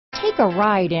Take a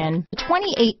ride in the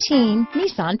 2018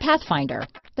 Nissan Pathfinder.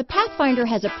 The Pathfinder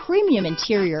has a premium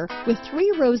interior with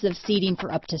 3 rows of seating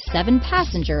for up to 7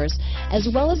 passengers, as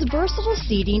well as versatile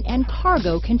seating and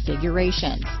cargo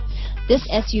configurations. This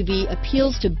SUV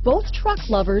appeals to both truck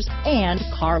lovers and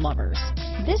car lovers.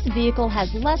 This vehicle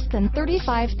has less than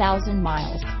 35,000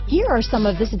 miles. Here are some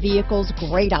of this vehicle's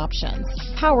great options: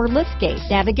 power liftgate,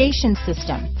 navigation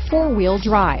system, 4-wheel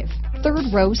drive,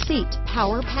 3rd row seat,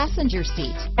 power passenger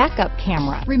seat, backup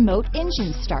camera, remote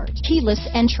engine start, keyless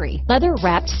entry, leather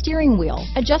wrapped steering wheel,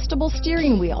 adjustable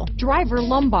steering wheel, driver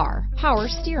lumbar, power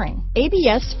steering,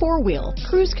 ABS 4-wheel,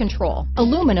 cruise control,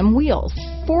 aluminum wheels,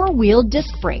 4-wheel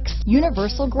disc brakes,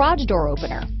 universal garage door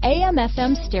opener,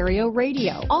 AM/FM stereo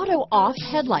radio, auto off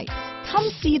headlights. Come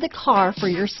see the car for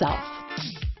yourself.